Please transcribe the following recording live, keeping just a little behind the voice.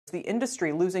The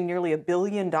industry losing nearly $1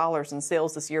 billion in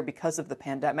sales this year because of the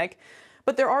pandemic.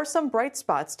 But there are some bright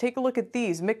spots. Take a look at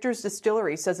these. Michter's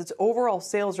Distillery says its overall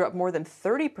sales are up more than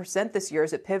 30% this year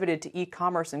as it pivoted to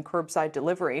e-commerce and curbside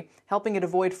delivery, helping it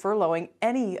avoid furloughing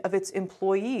any of its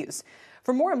employees.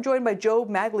 For more, I'm joined by Joe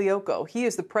Magliocco. He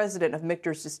is the president of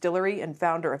Michter's Distillery and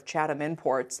founder of Chatham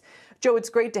Imports. Joe, it's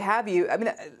great to have you. I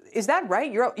mean, is that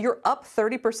right? You're up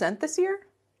 30% this year?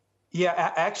 Yeah,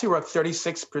 actually, we're up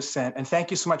 36%. And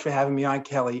thank you so much for having me on,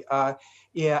 Kelly.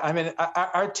 Yeah, I mean,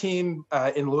 our team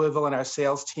in Louisville and our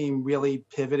sales team really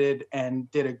pivoted and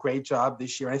did a great job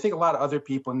this year. And I think a lot of other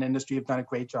people in the industry have done a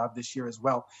great job this year as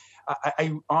well.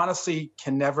 I honestly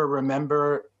can never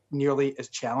remember nearly as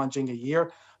challenging a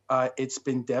year. It's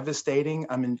been devastating.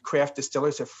 I mean, craft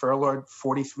distillers have furloughed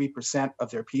 43%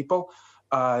 of their people.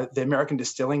 The American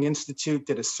Distilling Institute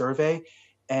did a survey,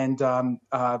 and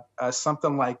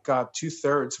something like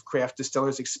 2/3 of craft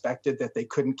distillers expected that they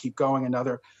couldn't keep going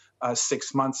another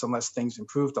 6 months unless things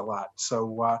improved a lot.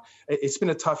 So it's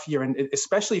been a tough year, and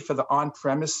especially for the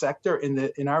on-premise sector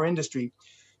in our industry.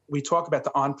 We talk about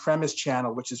the on-premise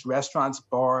channel, which is restaurants,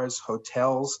 bars,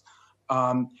 hotels,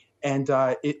 and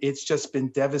it's just been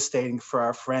devastating for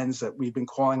our friends that we've been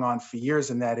calling on for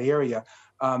years in that area.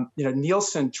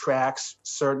 Nielsen tracks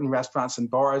certain restaurants and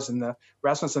bars, and the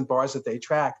restaurants and bars that they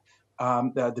track,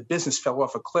 the business fell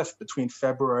off a cliff between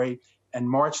February and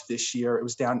March this year. It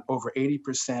was down over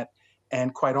 80%.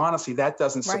 And quite honestly, that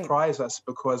doesn't surprise us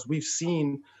because we've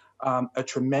seen a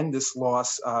tremendous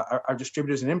loss. Our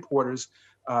distributors and importers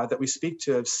that we speak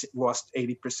to have lost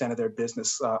 80% of their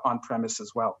business on premise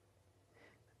as well.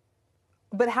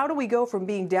 But how do we go from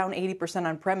being down 80%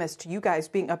 on premise to you guys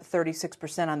being up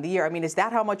 36% on the year? I mean, is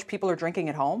that how much people are drinking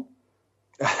at home?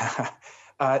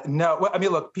 No. Well, I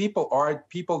mean, look,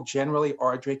 people generally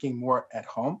are drinking more at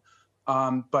home,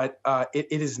 but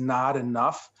it is not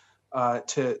enough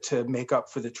to make up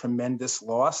for the tremendous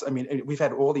loss. I mean, we've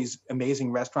had all these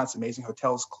amazing restaurants, amazing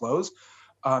hotels close.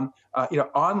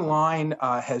 Online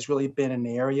has really been an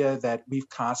area that we've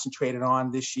concentrated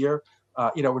on this year.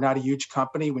 We're not a huge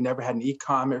company. We never had an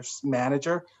e-commerce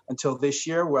manager until this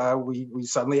year. We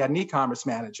suddenly had an e-commerce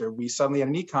manager. We suddenly had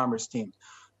an e-commerce team.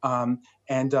 When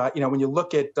you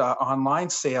look at online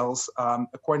sales,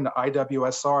 according to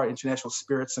IWSR, International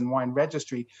Spirits and Wine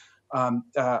Registry,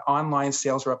 online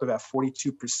sales are up about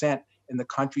 42% in the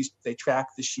countries they track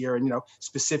this year. And,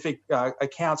 specific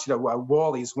accounts,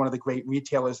 Wally's, one of the great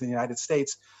retailers in the United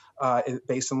States,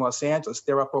 based in Los Angeles,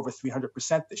 they're up over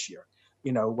 300% this year.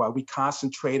 We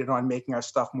concentrated on making our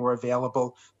stuff more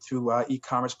available through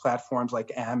e-commerce platforms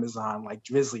like Amazon, like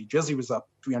Drizzly. Drizzly was up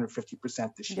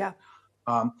 350% this year,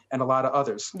 and a lot of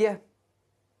others.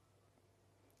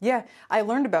 Yeah, I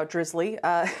learned about Drizzly.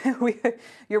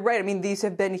 You're right. I mean, these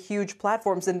have been huge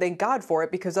platforms, and thank God for it,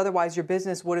 because otherwise your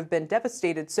business would have been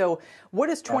devastated. So what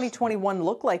does 2021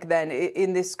 look like then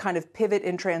in this kind of pivot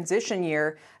and transition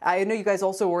year? I know you guys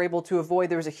also were able to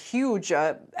avoid, there was a huge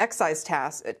excise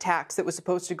tax that was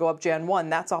supposed to go up Jan 1.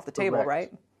 That's off the table,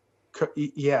 right?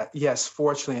 Yes,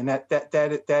 fortunately. And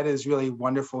that is really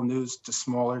wonderful news to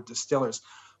smaller distillers.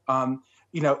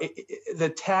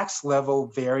 The tax level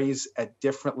varies at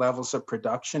different levels of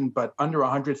production, but under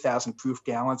 100,000 proof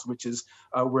gallons, which is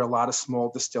where a lot of small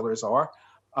distillers are,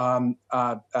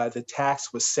 the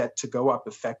tax was set to go up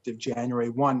effective January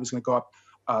 1. It was going to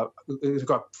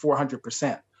go up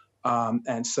 400%.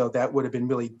 And so that would have been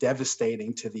really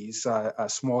devastating to these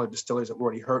smaller distillers that were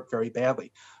already hurt very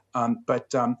badly.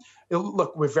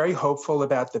 Look, we're very hopeful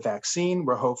about the vaccine.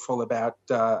 We're hopeful about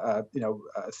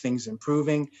things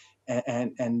improving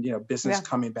and business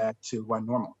coming back to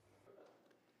normal.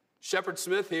 Shepard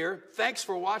Smith here. Thanks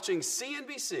for watching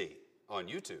CNBC on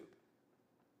YouTube.